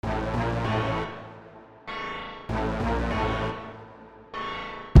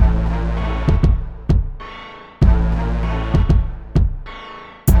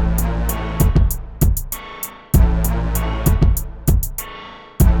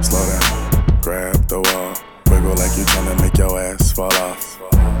the wall. Wiggle like you tryna make your ass fall off.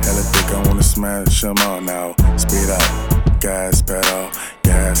 Hella thick, I wanna smash them all now. Speed up, gas pedal,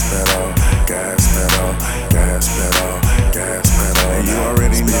 gas pedal, gas pedal, gas pedal, gas pedal. And you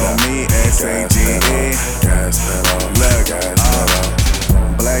already know me, S-A-G-E. Gas pedal, look, gas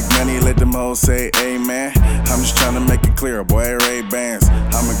pedal. Black money, let them hoes say amen. I'm just tryna make it clear, boy, Ray-Bans.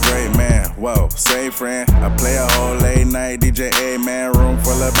 I'm a great man, whoa, say friend. I play a whole late night DJ, man. Room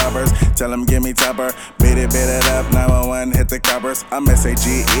full of boppers, tell them give me topper. Beat it up, 911, hit the coppers. I'm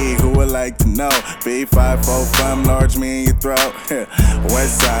S-A-G-E, who would like to know? B54 from large, me in your throat.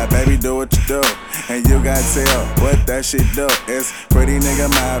 West side, baby, do what you do. And you got tell what that shit do. It's pretty nigga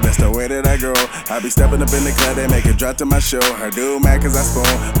mob, that's the way that I grow. I be stepping up in the club, they make it drop to my show. Her dude mad cause I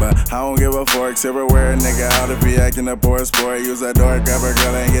spoon, but I don't give a fork. Silverware, nigga out if he acting up or a sport. Use a door, grab her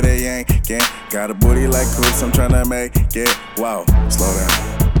girl and get a yank. Got a booty like Coops, I'm tryna make it. Wow, slow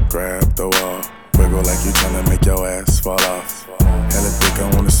down, grab the wall. Wiggle like you tryna make your ass fall off. Hella thick,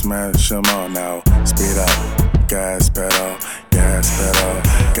 I wanna smash them all now. Speed up, gas pedal, gas pedal,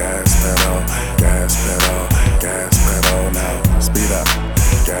 gas pedal, gas pedal, gas pedal now. Speed up,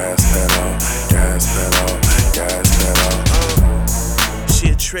 gas pedal, gas pedal, gas pedal. She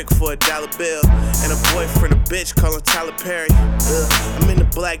a trick for $1 bill, and a boyfriend a bitch call him Tyler Perry. I'm in the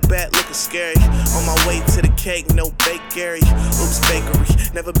black bat looking scary. On my way to the cake, no bake Gary. Oops, bakery,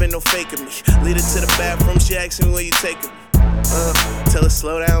 never been no faking me. Lead her to the bathroom, she asks me where you taking me. Tell her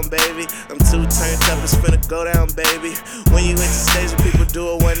slow down, baby. I'm too turned up, it's finna go down, baby. When you hit the stage, people do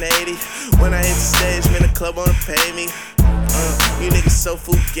a 180. When I hit the stage, man, the club wanna pay me. You niggas so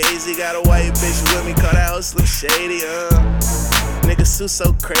fugazi, got a white bitch with me, call that hoe Slim Shady. Nigga Sue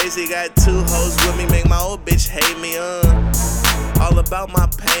so crazy, got 2 hoes with me, make my old bitch hate me. All about my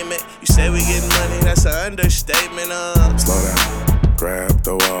payment. You say we getting money, that's an understatement. Slow down, grab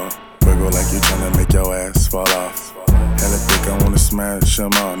the wall. Wiggle like you tryna make your ass fall off. Hella thick, I wanna smash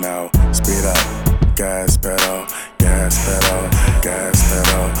them all now. Speed up, gas pedal, gas pedal, gas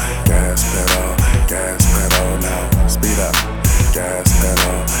pedal, gas pedal, gas pedal now. Speed up, gas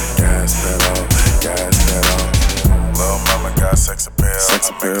pedal, gas pedal, gas pedal. Lil' mama got sex appeal. Sex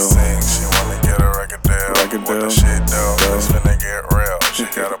appeal. I make her sing, she wanna get a record deal. Record deal. What the shit do? It's finna get real. She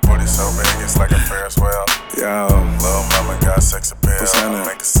got a booty so big, it's like a Ferris wheel. Yo, lil' mama got sex appeal. I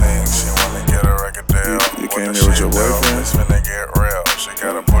make her sing, she wanna get a record deal. You came here with your boyfriend? It's finna get real. She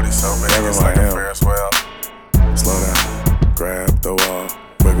got a booty so big, it's like a Ferris wheel. Slow down, grab the wall.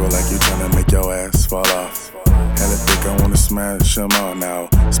 Wiggle like you tryna make your ass fall off. Hella thick, I wanna smash them all now.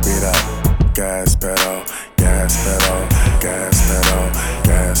 Speed up, gas pedal, gas pedal,